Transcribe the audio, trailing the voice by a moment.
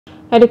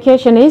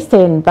Educationist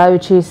in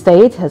Bauchi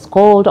State has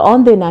called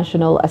on the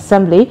National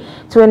Assembly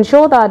to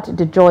ensure that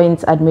the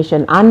Joint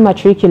Admission and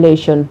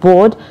Matriculation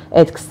Board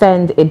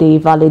extend the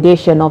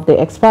validation of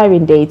the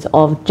expiring date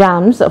of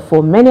JAMBs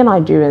for many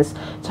Nigerians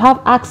to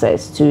have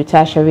access to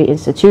tertiary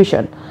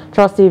institution.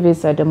 Trust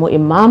TV's Adamu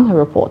Imam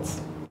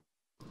reports.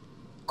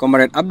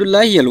 Comrade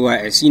Abdullahi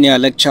Yalwa, a senior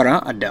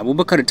lecturer at the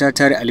Abubakar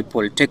Tertiary Ali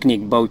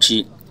Polytechnic,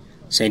 Bauchi,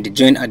 said the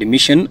Joint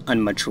Admission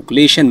and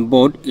Matriculation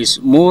Board is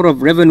more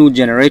of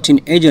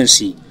revenue-generating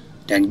agency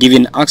than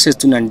giving access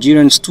to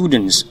Nigerian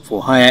students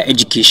for higher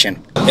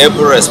education.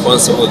 Every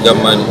responsible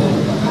government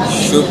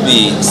should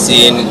be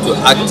seen to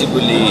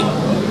actively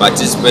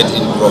participate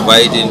in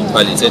providing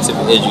qualitative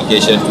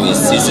education to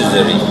its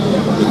citizenry,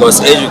 because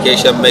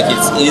education makes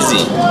it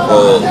easy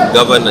for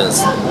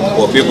governance,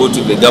 for people to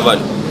be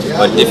governed,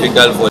 but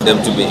difficult for them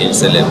to be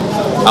enslaved.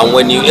 And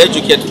when you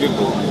educate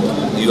people,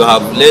 you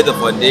have laid the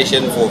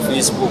foundation for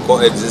peaceful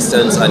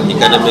coexistence and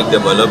economic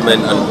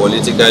development and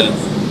political,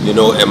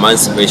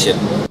 emancipation.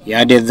 He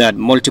added that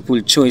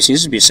multiple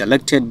choices be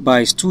selected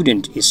by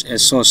students is a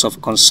source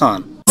of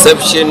concern. The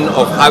exception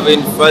of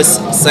having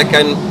first,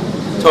 second,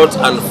 third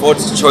and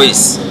fourth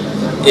choice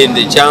in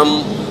the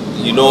JAMB,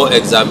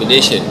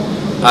 examination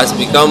has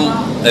become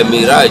a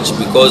mirage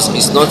because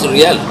it's not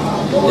real,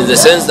 in the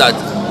sense that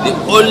the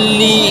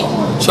only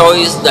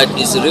choice that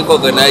is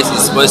recognized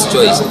is first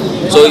choice.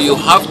 So you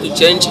have to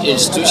change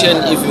institution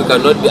if you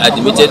cannot be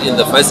admitted in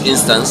the first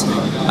instance,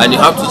 and you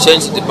have to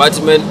change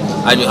department,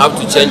 and you have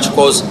to change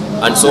course,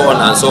 and so on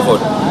and so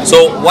forth.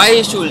 So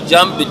why should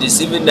JAMB be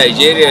deceiving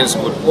Nigerians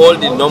with all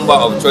the number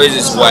of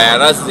choices,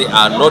 whereas they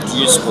are not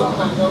useful?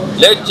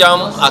 Let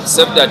JAMB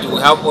accept that we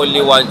have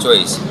only one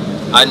choice.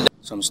 And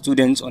some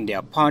students on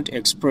their part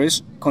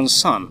expressed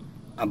concern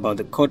about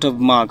the cut of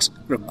marks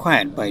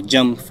required by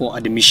JAMB for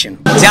admission.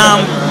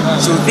 JAMB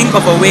should think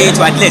of a way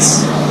to at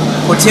least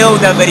curtail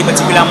the very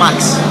particular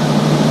marks.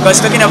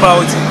 Because talking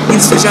about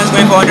institutions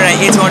going for 200,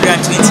 it's not that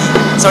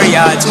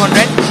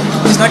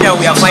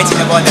we are fighting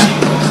about that.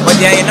 But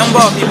there are a number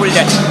of people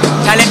that,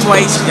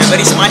 talent-wise, they are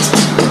very smart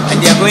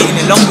and they are going in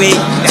a long way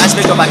in the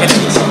aspect of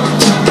academics.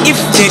 If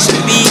there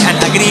should be an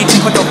agreed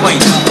cut-off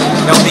point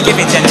that will be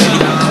given generally,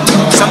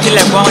 something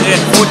like 140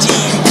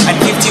 and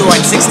 50 or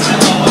 60,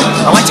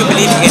 I want to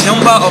believe a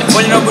number of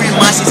vulnerable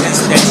masses and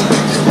students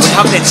will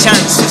have the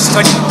chance to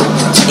study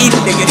in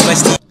the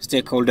university.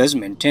 Stakeholders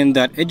maintain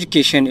that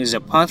education is a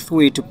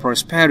pathway to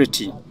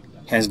prosperity,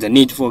 hence the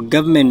need for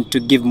government to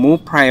give more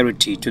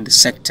priority to the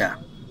sector.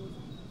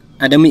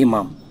 Adamu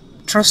Imam,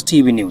 Trust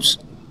TV News,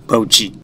 Bauchi.